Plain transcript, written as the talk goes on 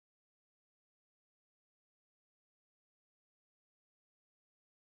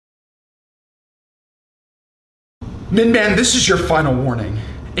Min-Man, this is your final warning.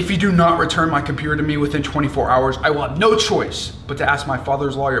 If you do not return my computer to me within 24 hours, I will have no choice but to ask my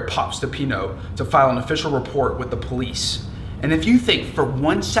father's lawyer, Pop Stepino, to file an official report with the police. And if you think for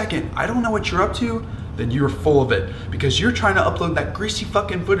 1 second I don't know what you're up to, then you're full of it, because you're trying to upload that greasy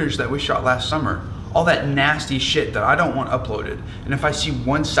fucking footage that we shot last summer. All that nasty shit that I don't want uploaded. And if I see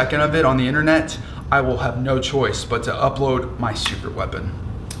 1 second of it on the internet, I will have no choice but to upload my secret weapon.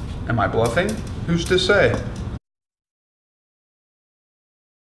 Am I bluffing? Who's to say?